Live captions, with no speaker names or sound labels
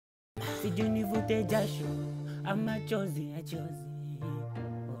sijui nivute jasho ama chozi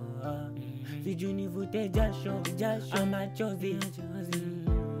sijui nivute jasho ama chozi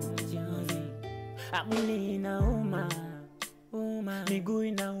mwili inauma miguu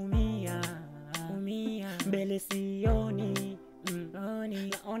inaumia mbele sioni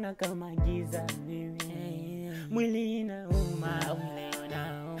naona kama giza mimi mwili inauma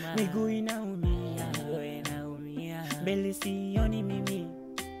miguu inaumia mbele sioni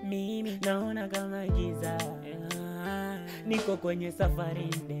mimi naona kama giza niko kwenye safari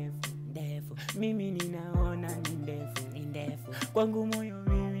ndefu mimi ninaona ni ndefu kwangu moyo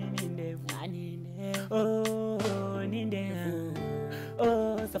mimi ni ndefu oh ni ndefu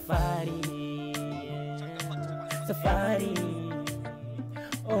oh safari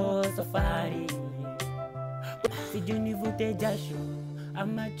oh safari sijui nivute jasho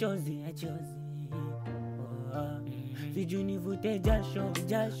ama chozi sijui nivute jasho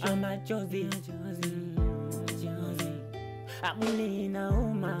ama chozi mwili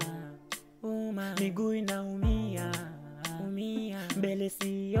inauma miguu inaumia mbele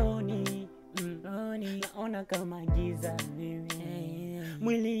sioni naona kama giza mimi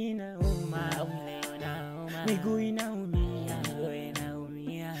mwili inauma miguu inaumia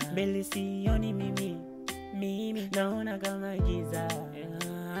mbele sioni mimi naona kama giza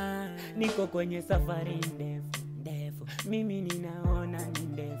niko kwenye safari ndefu mimi ninaona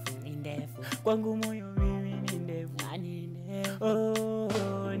ni ndefu kwangu moyo mimi ni ndefu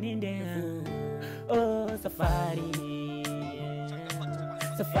oh ni ndefu oh safari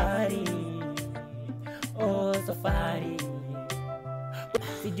oh safari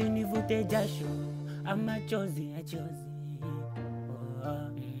sijui nivute jasho ama chozi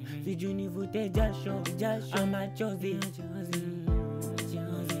sijui nivute jasho ama chozi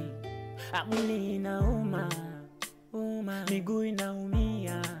mwili inauma miguu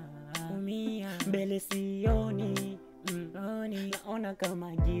inaumia mbele sioni naona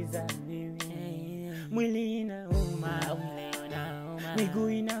kama giza mimi mwili inauma miguu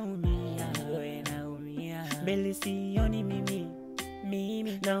inaumia mbele sioni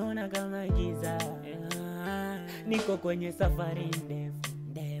mimi naona kama giza niko kwenye safari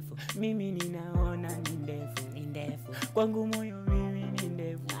ndefu mimi ninaona ni ndefu kwangu moyo mimi ni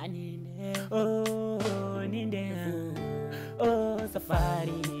ndefu oh ni ndefu oh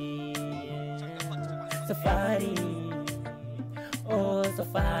safari oh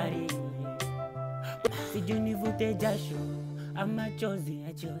safari sijui nivute jasho ama chozi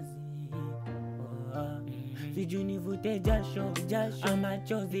sijui nivute jasho ama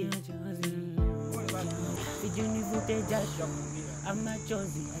chozi sijui nivute jasho ama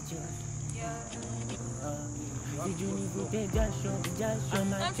chozi sijui nivute jasho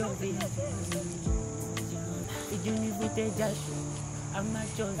ama chozi sijui nivute jasho ama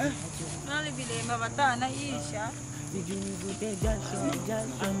chozi nali vile mabata naisha sijui nivute jasho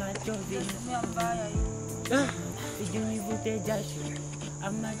ama chozi sijui nivute jasho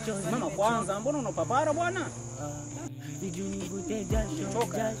ama chozi mama kwanza mbona unapapara bwana sijui nivute jasho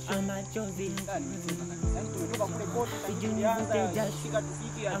ama chozi tumetoka kule kote sijui nivute jasho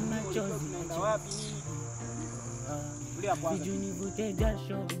tufike ama chozi tunaenda wapi sijui nivute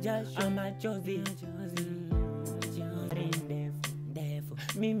jasho ama chozi ndefu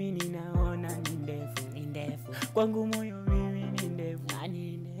mimi ninaona ni ndefu kwangu moyo mimi ni ndefu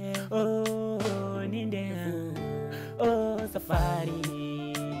oh ni ndefu oh safari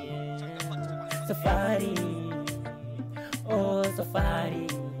oh safari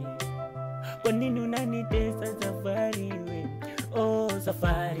kwa nini unanitesa safari we oh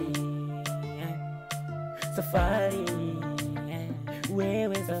safari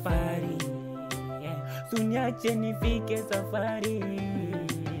wewe safari suniache nifike safari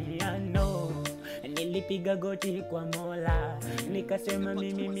no nilipiga goti kwa Mola nikasema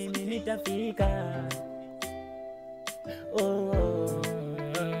mimi nitafika oh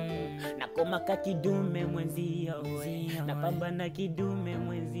nakoma kidume mwenzio napambana kidume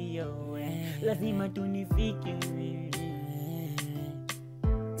mwenzio lazima tunifike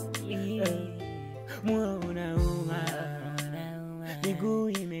moyo unauma miguu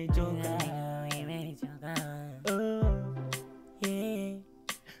imechoka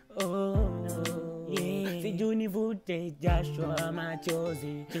sijui nivute jasho ama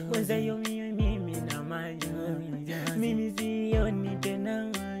chozi mwenzeyo mimi na majonzi mimi sioni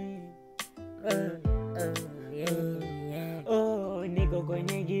tena oh niko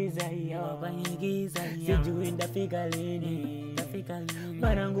kwenye giza hiyo sijui ndafika lini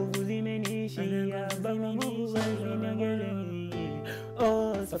mara nguvu zimenishia baba Mungu asinangele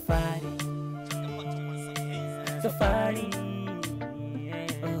oh safari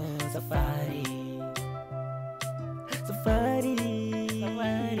safari, safari,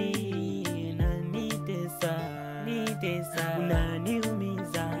 safari, unanitesa, nitesa,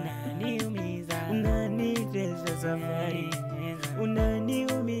 unaniumiza, unaniumiza, unanitesa safari,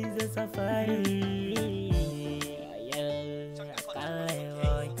 unaniumiza safari.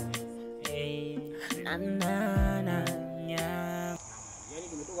 Yaani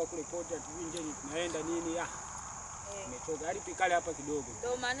tumetoka kule kote atujui nje tunaenda nini Nimechoka. Hadi pikale hapa kidogo.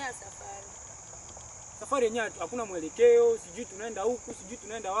 Ndio maana ya safari. Safari yenyewe hakuna mwelekeo, sijui tunaenda huku, sijui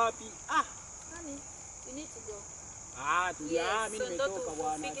tunaenda wapi. Nani? We need to go. Tulia, mimi nimetoka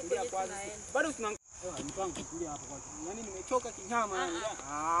bwana. Tulia kwanza. Bado tuna mpango kulia hapa kwanza. Yaani nimechoka kinyama.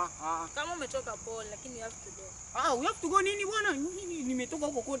 Kama umechoka pole, lakini you have to go. We have to go nini bwana? Nimetoka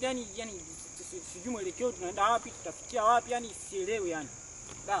huko kote yani sijui mwelekeo tunaenda wapi, tutafikia wapi yani sielewi yani.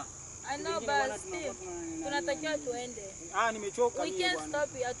 I know but still tunatakiwa tuende. Nimechoka mimi bwana. We can't stop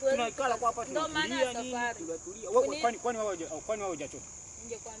you. Tunaikala kwa hapa tunatulia nini? Tunatulia. Kwani wewe hujachoka?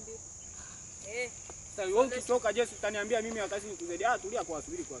 Ningekwambia. Sasa wewe ukitoka je, utaniambia mimi wakati nikuzaidi tulia kwa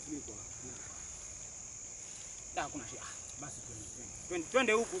subiri kwa. Kuna shida. Basi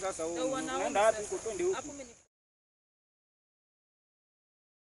twende huku sasa huko. Unaenda wapi huko? Twende huku.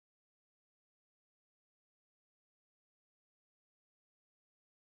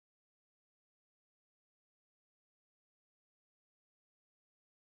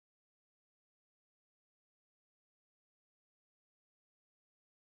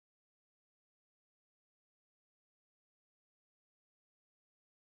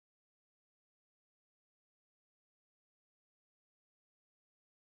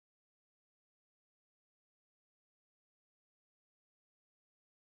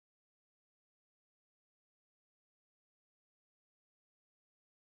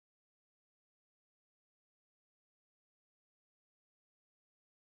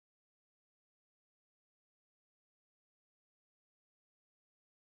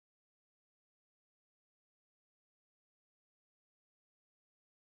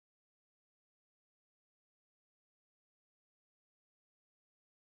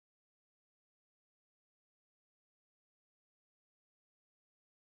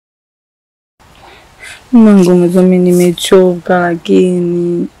 Mungu mzami nimechoka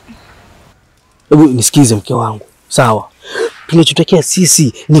lakini. Hebu nisikize mke wangu. Sawa. Tunachotokea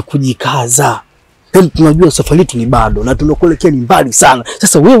sisi ni kujikaza. Tunajua safari yetu ni bado na tunakuelekea ni mbali sana.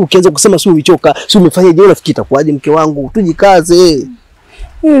 Sasa wewe ukianza kusema si umechoka, si umefanya je, unafikiri itakuwaje mke wangu? Tujikaze.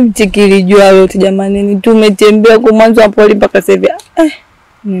 Mtikilijua yote jamani, tumetembea kwa mwanzo hapo mpaka sasa hivi.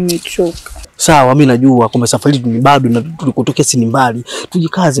 Nimechoka. Sawa, mimi najua kwamba safari yetu ni bado na tulikotokea si ni mbali.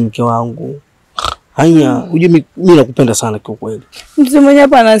 Tujikaze mke wangu. Haya, uje mimi nakupenda sana kwa kweli. Mtu mwenye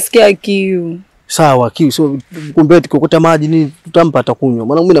hapa anasikia kiu. Sawa, kiu sio kumbe tukokota maji nini tutampa atakunywa.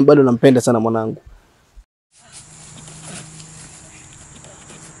 Maana mimi bado nampenda sana mwanangu.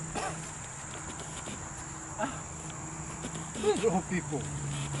 People,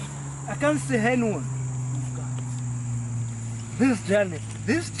 I can't see anyone. This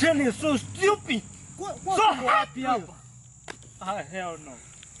journey is so stupid. So happy. Hell no.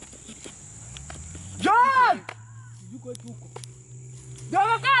 John!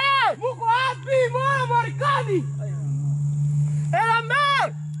 Dokale! Muko wapi? Mbona Marekani?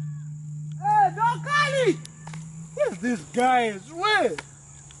 Elamer! Dokali! Where's this guy? Where?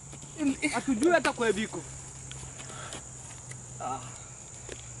 Atujui hata kwa biko.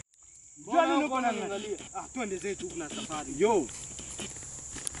 Mbona uko naangalia? Twende zetu huko na safari. Yo.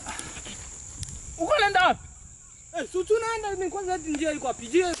 Uko nenda wapi? So tunaenda ni kwanza njia iko wapi?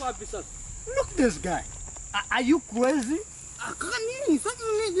 Njia iko wapi sasa? Look this guy. Are you crazy? Kaka nini? Sasa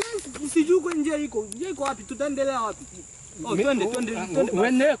ni sijui kwa njia iko. Njia iko wapi? Tutaendelea wapi? Twende.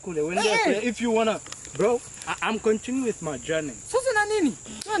 Wende kule. If you wanna, bro, I'm continuing with my journey. Sasa na nini?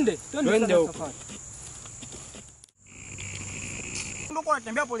 Twende huko. Ndio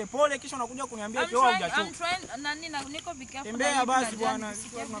unatembea pole pole kisha unakuja kuniambia eti wewe hujachoka. I'm trying nani na niko bikafu. Tembea basi bwana.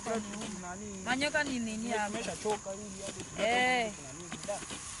 Tunakula nani? Manyoka ni nini hapa? Nimeshachoka hivi hadi.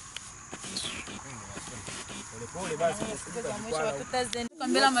 Pole basi. Mwisho tutazeni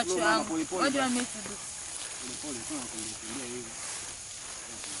kambela macho yangu. What do you want me to do? Pole tunakuelekea hivi.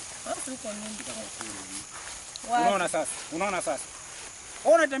 Unaona sasa.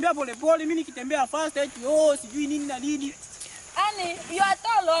 Wewe unatembea pole pole, mimi nikitembea fast eti sijui nini na nini. Ani, you are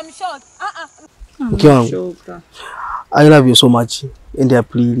tall, I'm short. Mke wangu, I love you so much. End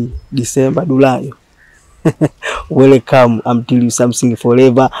April, December, July. Welcome, I'm telling you something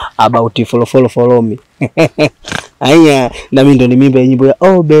forever about follow me. Aya, na mimi ndo nimimba nyimbo ya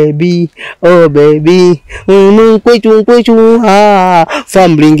oh baby, kwechu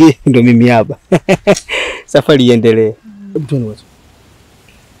family ndo mimi hapa. Safari iendelee.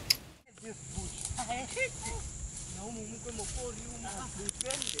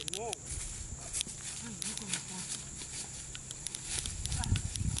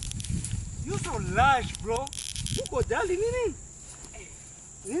 You so lash, bro. Uko dali nini?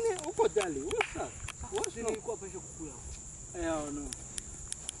 Nini? Uko dali. What's up? What's up? Nilikuwa pesha kukula. No.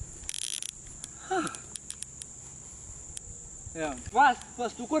 Yeah.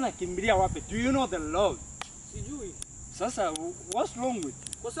 First uko nakimbilia wapi? Do you know the road? Sijui. Sasa what's wrong with you?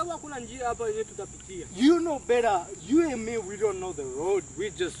 Kwa sababu hakuna njia hapa yenye tutapitia. You know better. You and me, we don't know the road.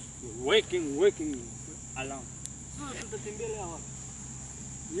 We just working along. So tutatembelea wapi?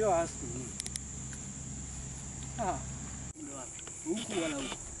 You're asking me. Ndio wapi? Huku wala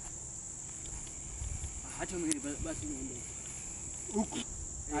huku? Hata mimi basi niende huku.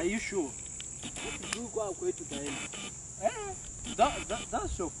 Are you sure? Huku kwa kwetu taenda.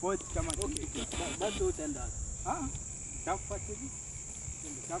 That's your fault kama okay. Basi utaenda. Tafuatilia.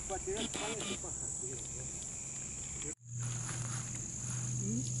 Tafuatilia pale tupaka.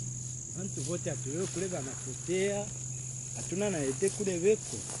 Watu wote atuwe kule wanapotea. Hatuna na ete kule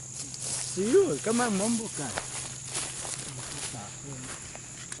weko. Sio kama mambo kali.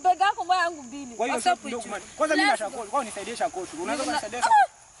 Bega yako moja yangu mbili. Kwanza mimi nashakoti. Kwa nisaidie shakoti. Unaweza kunisaidia?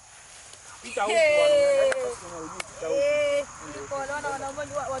 Pita huko bwana. Unaona wanaomba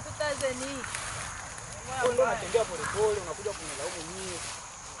watu Tanzania. Wewe unatembea pole pole unakuja kunilaumu mimi.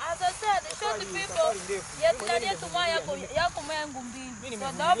 As I said, show the people. Yet tuma yako moja yangu mbili. So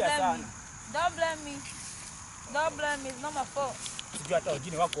don't blame me. Don't blame me. It's not my fault. Sijui hata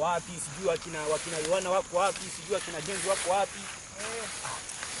wengine wako wapi, sijui wakina Yohana wako wapi, sijui wakina James wako wapi.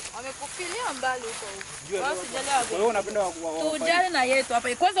 Wamekufilia mbali huko. Basi jana. Kwa hiyo unapenda tujane na yetu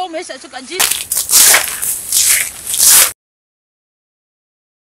hapa. Kwanza umeshachoka jini.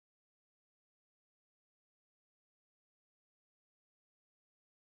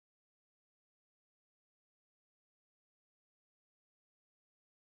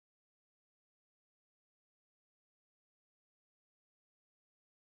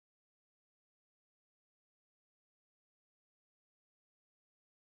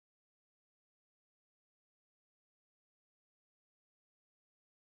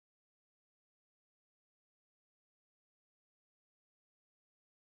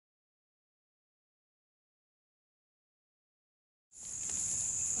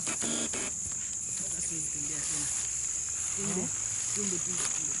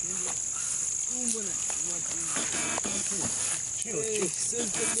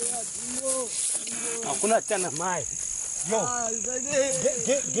 Hakuna tena mai. Yo,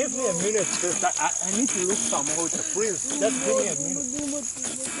 give me a minute. I need to look some water. Please, just give me a minute.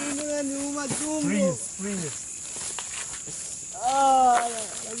 Please.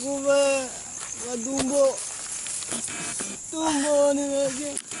 Tumbo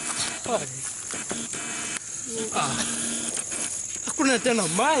nimeje. Hakuna tena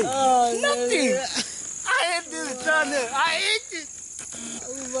mai. Nothing. I hate this channel. I hate it.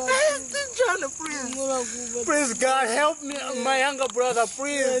 Please, God, help me, my younger brother,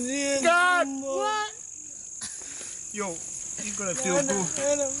 please. God, what? Yo, you're gonna feel good.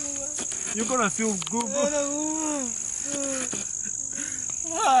 You're gonna feel good, bro.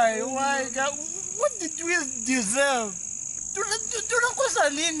 Why, God? What did we deserve? Tunakosa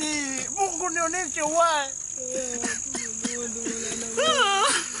nini? Mungu nionyeshe why.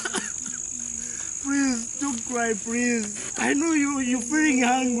 Please, don't cry, please. I know you're feeling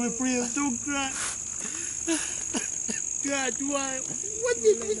hungry, please, don't cry. God, why? What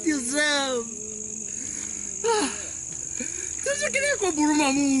did we deserve?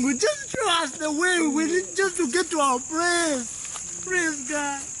 Just show us the way we need just to get to our place. Please,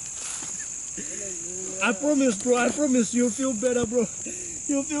 God. I promise, bro. I promise you'll feel better, bro.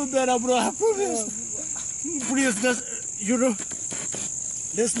 You'll feel better, bro. I promise. Please, just,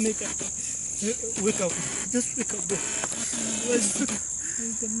 let's make it. Wake up. Just wake up, bro.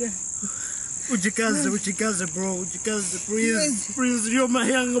 Ujikaze, bro. Ujikaze, please. Please, you're my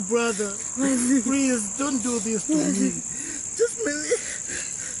younger brother. Please, don't do this to me. Just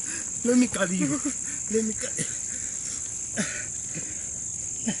let me carry you. Let me carry you.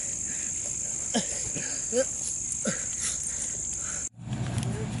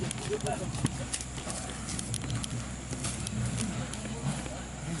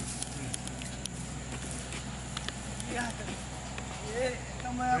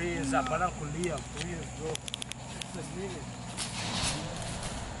 Please, hapana kulia, please, bro. Just a minute.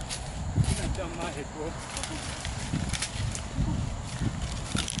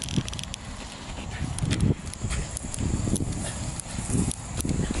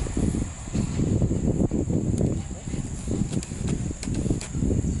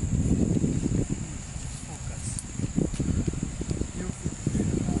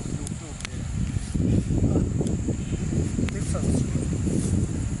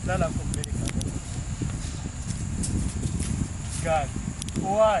 God,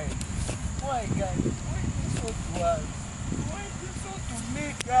 why? Why, God? Why you so to us? Why you so to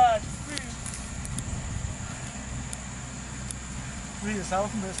me, God? Please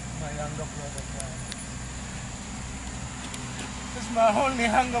help me, my younger brother, God. This is my only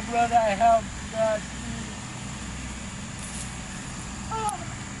younger brother I have, God.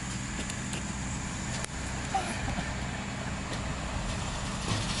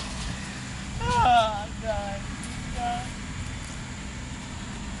 God. God.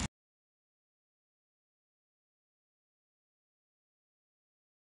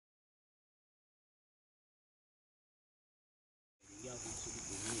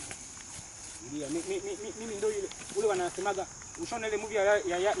 Mimi ndio yule ule wanasemaga ushona ile movie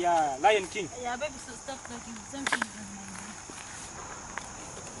ya Lion King. Yeah, baby, so stop talking. Something is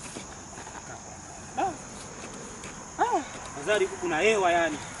Azari huku kuna hewa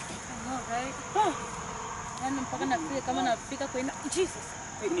yani. no, right? Yani mpaka nafika kama nafika kwenye Jesus.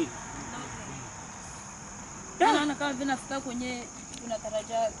 Nini? Naona kama vile nafika kwenye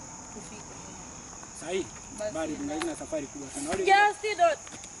tunatarajia kufika. Sahi. Bali tunaina safari kubwa sana. Wale Yeah, still don't.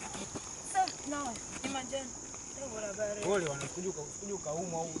 So, no, imagine. wale wanakuja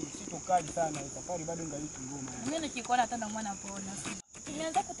kaumwa au sitokali sana. Safari bado ingaliki ngoma. Mimi nikikuona hata na mwana pona.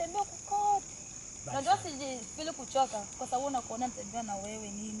 Nimeanza kutembea kukote. Najua sijifili kuchoka kwa sababu unakuona nitembea na wewe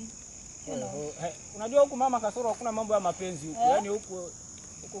nini. You know. Unajua huku mama Kasoro hakuna mambo ya mapenzi huku. Yaani huku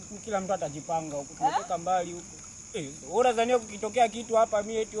kila mtu atajipanga huku. Tunatoka mbali huku. Bora zania kukitokea kitu hapa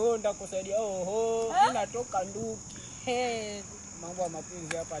mimi eti ndakusaidia. Mimi natoka nduki. Mambo ya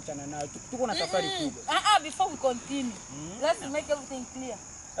mapenzi hapa achana nayo. Tuko na safari kubwa. Before we continue, let's make everything clear.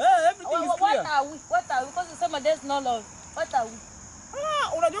 Everything is clear. What are we? Because some of there's no love. What are we?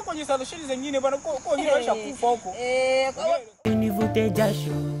 Unajua kwenye solution zingine bwana kwa wengine washakufa huko. Nivute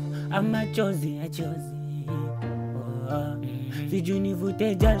jasho ama chozi ya chozi. Sijui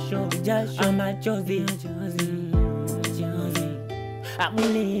nivute jasho ama chozi ya chozi.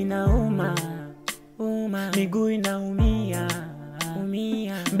 Mwili inauma, miguu inaumia,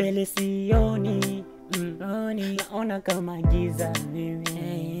 mbele sioni, naona kama giza mimi.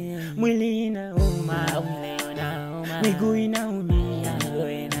 Mwili inauma, miguu inaumia,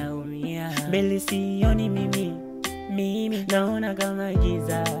 mbele sioni mimi, naona kama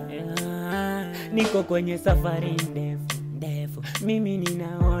giza. Niko kwenye safari ndefu, mimi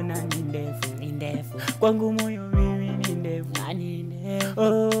ninaona ni ndefu, kwangu moyo mimi ni ndefu,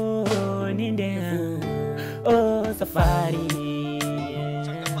 ni ndefu, safari,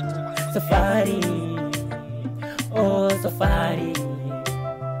 safari,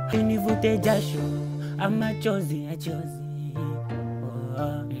 nivute jasho ama chozi ya chozi,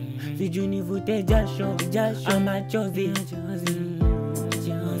 sijui nivute jasho ama chozi ya chozi,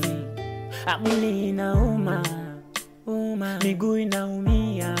 mwili inauma, miguu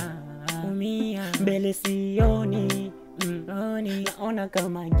inaumia, mbele sioni, naona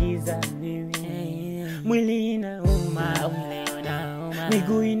kama giza mimi. Mwili inauma,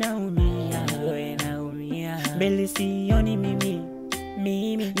 miguu inaumia, mbele sioni mimi,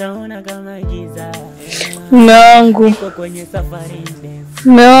 naona kama giza. Mume wangu. Niko kwenye safari ndefu.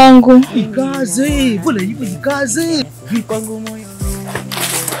 Mume wangu. Jikaze, mbona hivi jikaze? Kwangu moyo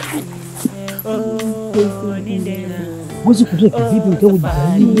ni ndefu. Ngozi kutoka vipi mkao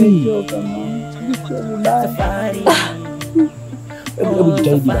jitahidi. Safari. Hebu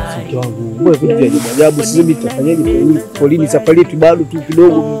jitahidi basi mke wangu. Mbona vitu vya ajabu sisi hivi tutafanyaje polini safari yetu bado tu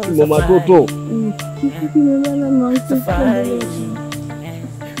kidogo mwa watoto. Safari.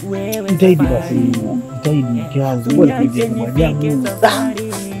 Jitahidi basi. Jitahidi mke wangu. Mbona vitu vya ajabu.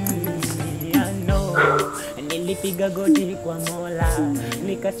 Nilipiga goti kwa Mola,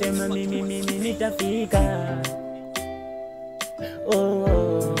 nikasema mimi nitafika.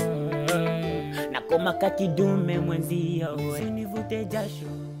 Nakoma kakidume mwenzio, nivute jasho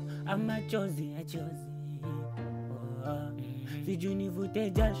ama chozi ya chozi. Sijui nivute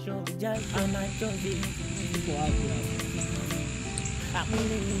jasho ama chozi.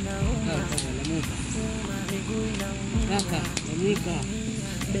 Mwili inauma, miguu inauma,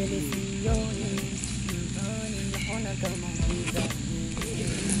 mbele sioni, naona kama giza.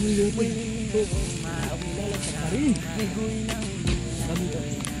 Mwili inauma, miguu inauma,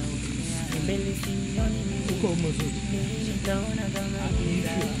 mbele sioni Uko mzuri. naona kama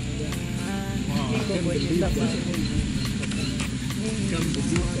giza. Niko kwenye safari.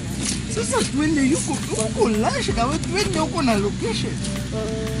 Sasa twende yuko lash kawe twende huko na location.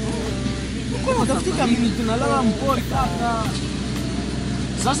 Uko unatafuta mimi tunalala mpori kaka.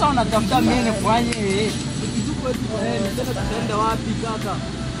 Sasa unatafuta mimi nifanye kitu kwetu tena tutaenda wapi kaka?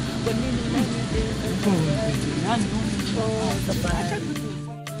 Kwa nini Nani?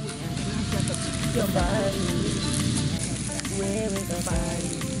 wewe safari?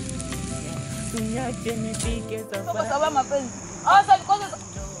 Uniache nifike Kwa safari. sababu mapenzi. Sasa because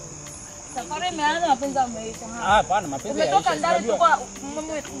safari imeanza mapenzi yameisha. Hapana, mapenzi yaisha. Umetoka ndani tuko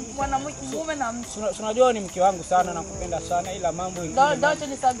mume na mtu. Unajua ni mke wangu sana na kupenda sana ila mambo Don't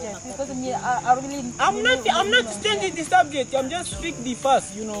change the subject because me I really I'm not changing the subject. I'm just speak the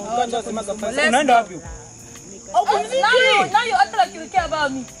first, you know. Can't just make a fuss. Unaenda wapi? now you act like you care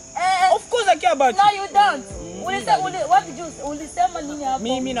about me. Of course I care about you. No, you don't. What did you ulisema nini hapo?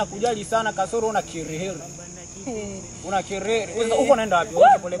 Mimi nakujali sana kasoro una kireheri. Una kireheri. Uko naenda wapi?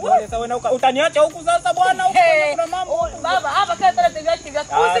 Pole pole sasa wewe utaniacha huku sasa bwana huko kuna mambo. Baba, hapa kama tembea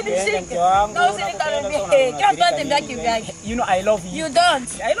kivyake. Usinishike. Na usinikaribie. Kama tembea kivyake. You know I love you. You don't.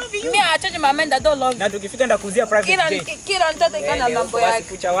 I love you. Me I change my mind, I don't love you. Na tukifika ndakuzia private day. Kila mtoto ikana mambo yake.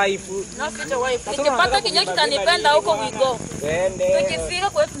 Kucha wife. Na future wife. Nikipata kinyo kitanipenda huko we go. Twende. Tukifika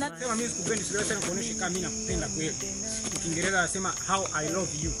kwetu na Sema mimi sikupendi sio sana kuonesha kama mimi nakupenda kweli. Kiingereza anasema how I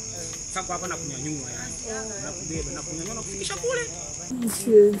love you. Sasa hapa nakunyanyua yani. Nakubeba na kunyanyua na kufikisha kule.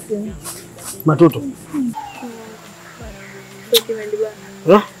 Matoto.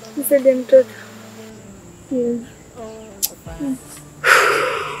 Msaidie mtoto.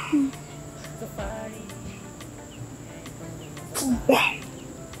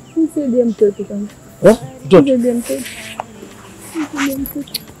 Msaidie mtoto kama. Mtoto. Msaidie mtoto. Msaidie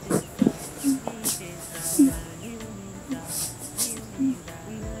mtoto.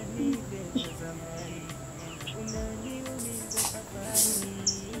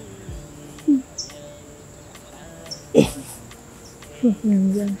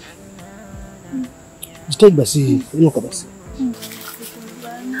 Jitahidi basi, inuka basi.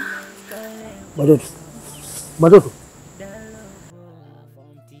 Matoto. Matoto.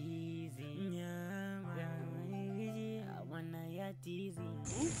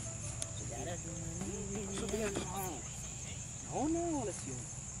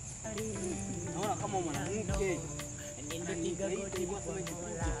 Naona kama mwanamke.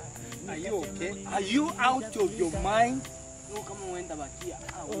 Are you okay? Are you out of your mind? Kama uenda bakia.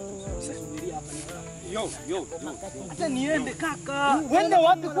 Subiria hapa ni. Yo. Hata niende kaka. Wende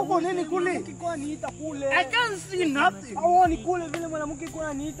wapi kuko nini kule? Kwa niita kule. I can't see nothing. Ni kule vile mwanamke kwa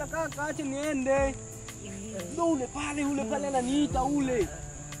aniita kaka, acha niende. Ndio ule pale ananiita ule.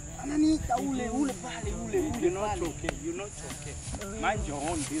 Ananiita ule pale. You're not okay. Mind your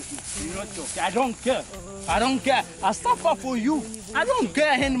own business. You're not okay. I don't care. I suffer for you. I don't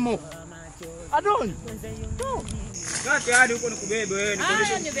care anymore. I don't. No. Kati hadi huko nikubebe wewe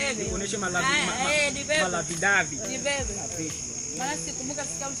nibebe. nikuoneshe malavi davi. Nibebe. Maana sikumbuka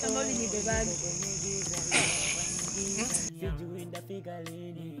sikia shamba ni bebaji. Sijui ndafika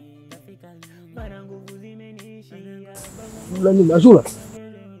lini. Bana nguvu zimenishia. Nani Ashura?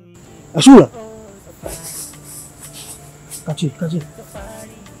 Ashura. Kachi.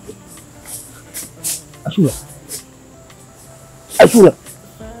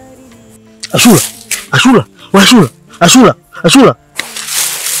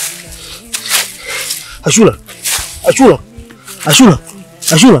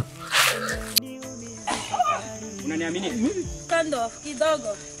 Ashura. Unaniamini? Kando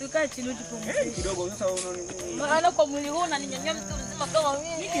kidogo tukae chini tupumzike. Kidogo sasa unaona. Maana kwa mwili huu unaninyanyua mtu mzima kama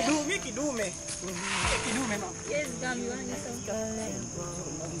mimi. Kidume na. Yes, gami wangu sasa.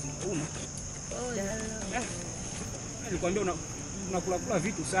 Nilikwambia unakula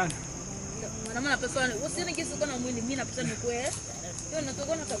vitu sana. Maana pesa usini kisu kuna mwili mimi napita ni kwe. Hiyo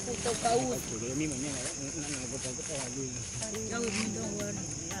natoka na tafuta ukaua. Mimi mwenyewe nagotagota wajui. Yawe mdogo wana.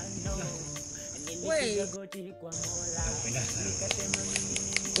 Wewe Napenda sana.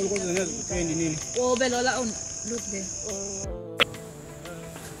 Ulikuwa unaweza kupendi nini? oh belola on look there.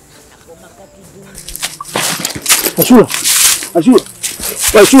 Ashura.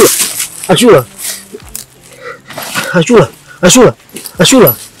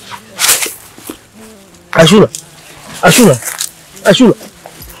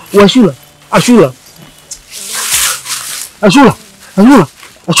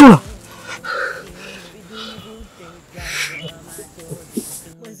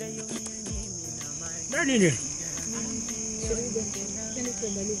 Nini?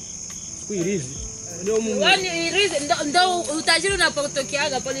 kuirizi. Ndio Mungu. Yaani irizi ndio utajiri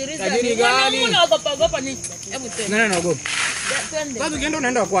unapotokeaga pale irizi. Tajiri gani? Mungu unaogopa ni. Hebu tena. Nani anaogopa? Twende. Sasa ukienda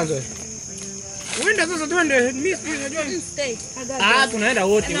unaenda kwanza wewe. Uenda sasa twende. Mimi unajua. Stay. Tunaenda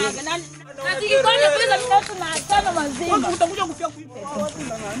wote. Natikikone pesa mtatu na tano mazima. Utakuja kufia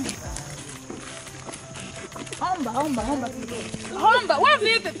Omba, wewe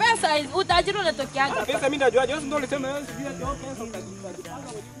vipi pesa hizi utajiri unatokeaga? pesa mimi najua Jose ndio alisema wewe sijui ati pesa utajipanga.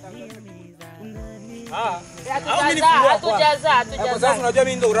 Hatujaza. Kwa sasa unajua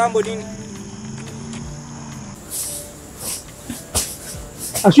mimi ndio urambo nini?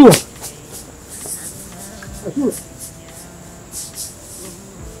 Ashura.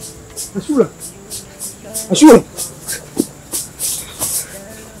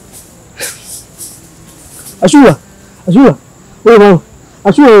 Wewe mama.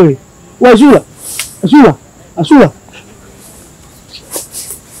 Ashura wewe. Ashura.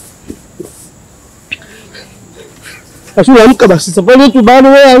 Ashura amka basi. Safari yetu bado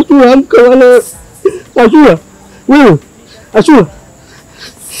wewe Ashura amka wale. Ashura. Wewe. Ashura.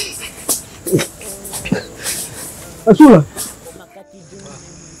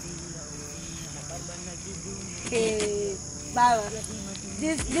 Baba.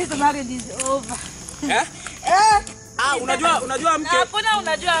 This marriage is over. Unajua mke. Hakuna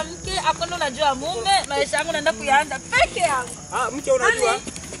unajua mke, hakuna unajua mume, maisha yangu naenda kuyaanza peke yangu. Mke unajua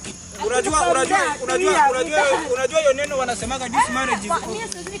hiyo neno wanasemaga this marriage is over. Mimi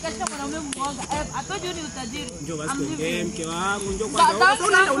sisi katika mwanaume mmoja. Atoje ni utajiri. Njoo basi mke wangu, njoo kwanza.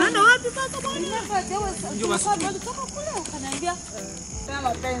 Unaenda wapi sasa bwana? Njoo basi. Kutoka kule ukaniambia kama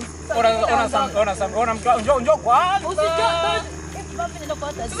mapenzi. Ona njoo kwanza. Usijue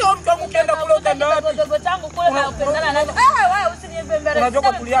sio mtu ukienda kule utaenda wapi? Dogo tangu kule na upendana naye. Wewe usiniembembele.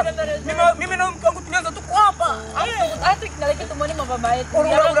 Unajua kulia. Mimi na mke wangu tunaanza tuko hapa. Hata kinaleke tumoni mababa yetu.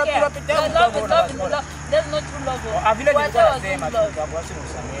 There's no true love. Vile nilikuwa nasema sababu basi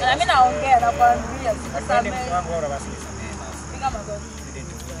nisamehe. Na mimi naongea na kuambia sasa Mke wangu bora basi nisamehe. piga magoti.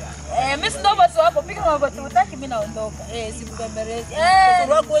 Mimi ndo bosi wako, piga magoti utaki mimi naondoka. Sikubembelezi.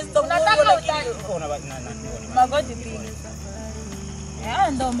 Unataka utaki. Magoti piga.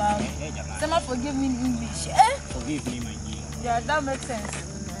 Ndo mama. Sema forgive me in English. Forgive me my dear. Yeah, that makes sense.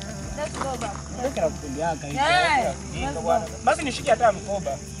 Let's go back. Ndio kupendiaka hiyo. Let's Bwana. Basi nishike hata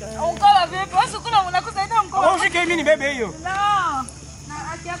mkoba. Mkoba vipi? Wewe kuna unakusaidia mkoba. Wewe ushike mimi nibebe hiyo. No.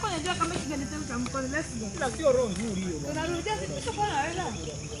 Na ati yako unajua kama kiganitemu cha mkono. Let's go. Ila sio roho nzuri hiyo. Unarudia sisi kwa na wewe.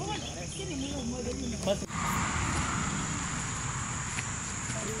 Sisi ni mmoja ni.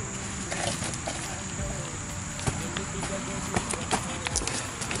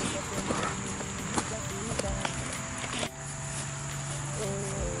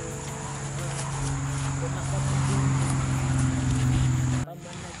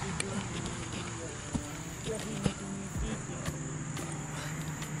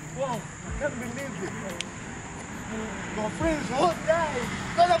 Wow, I can't believe it. My friends all died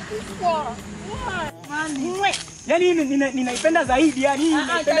because of this war. Yaani ninaipenda zaidi yani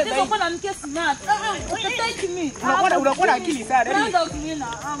ninaipenda zaidi. Kwa mke smart. Utataki mimi. Unakuwa na akili sana. Yaani Ndio kimina.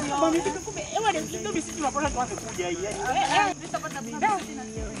 mami kumbe ndio sisi tunapaswa tuanze kuja hii yani.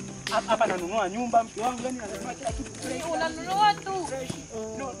 Hapa nanunua nyumba mke wangu yani nanunua kila kitu. Unanunua tu.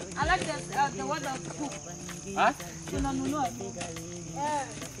 I like the word of cook. Unanunua tu.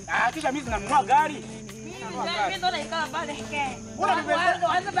 Kisha mimi nanunua gari. Mimi ndo naikaa pale ke.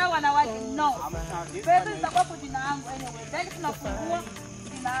 Anza baa wanawake no. Pesa zitakuwa kwa jina langu anyway. Bank tunafungua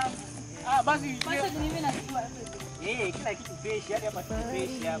jina langu. Basi mimi najua. Kila kitu fresh hadi hapa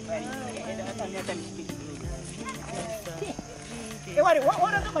fresh hapa. Hata mimi hata nishike.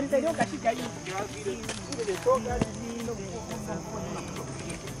 Wana kama nitasaidia katika hii ile ile toga ndio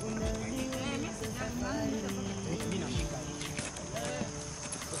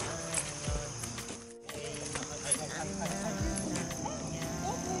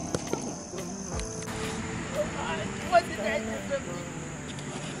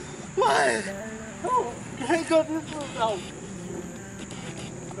Why? Oh, I got this out.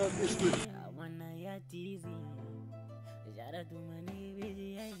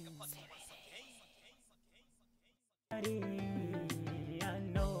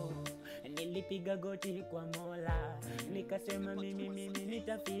 Nilipiga goti kwa Mola, nikasema mimi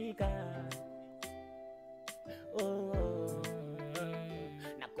nitafika.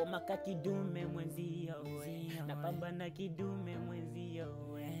 Nakoma kidume mwenzio, napambana kidume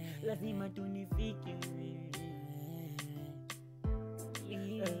mwenzio, lazima tunifike.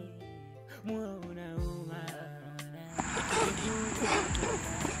 Muona uma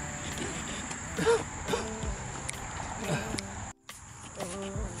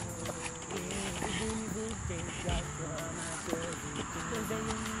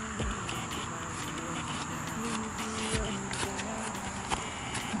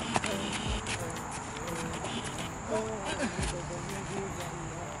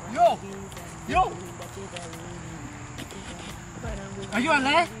Yo! Are you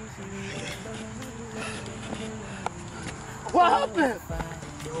alive? What happened?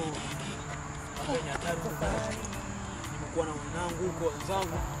 Nimekuwa na wanangu huko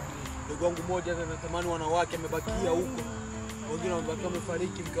wenzangu. Ndugu wangu mmoja anatamani wanawake amebakia huko. Wengine wamebakia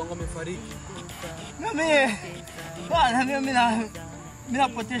wamefariki, mke wangu amefariki. Mimi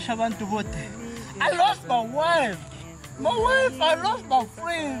napotesha watu wote. I lost my wife. My wife, I lost my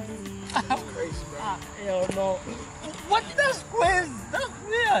friends. Crazy, bro. Hell no. What? That's crazy. That's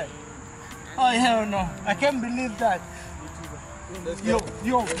weird. Oh, hell no. I can't believe that. Let's go.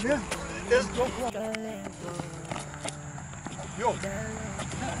 Let's go. Yo,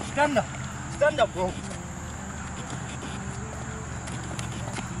 stand up, bro.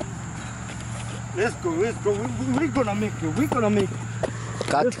 Let's go. We're gonna make it.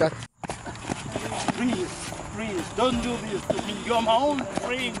 Cut. Please, don't do this to me. You're my own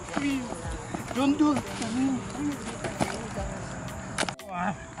friend. Please, don't do this to me. Please.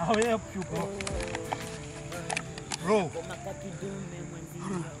 I'll help you, bro. Bro.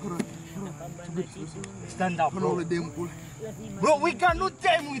 Stand up, bro. Bro, we cannot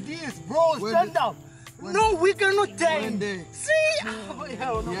time with this, bro. Stand up. No, we cannot time. See? Oh,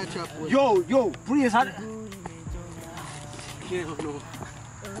 hell no. Yo, please. Hell no.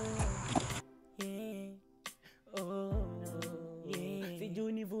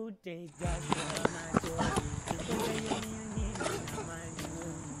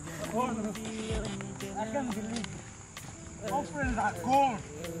 I can't believe it. Our friends are gone.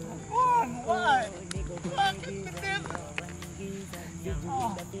 Why? Why?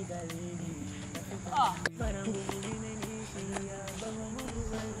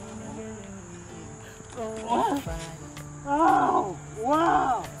 Oh,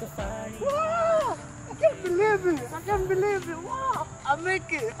 wow. I can't believe it. Wow. I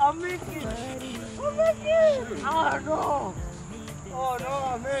make it. Oh, no. Oh, no,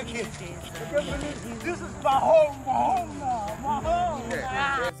 I make it. I can't believe it. This is my home now. My home.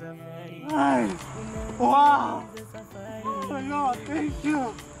 Nice. Wow. Oh, my Lord. Thank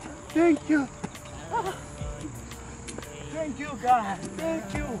you. Thank you, God.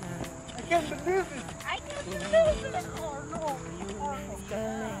 Thank you. I can't believe it. Oh, no.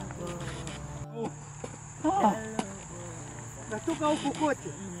 I took out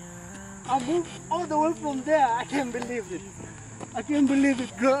Kukote. I moved all the way from there. I can't believe it.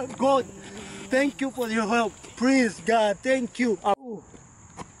 God, thank you for your help. Please, God, thank you.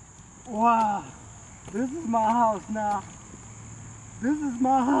 Wow. This is my house now. This is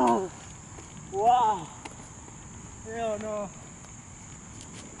my house. Wow. Hell no.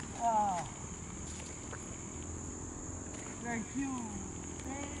 Wow. Thank you.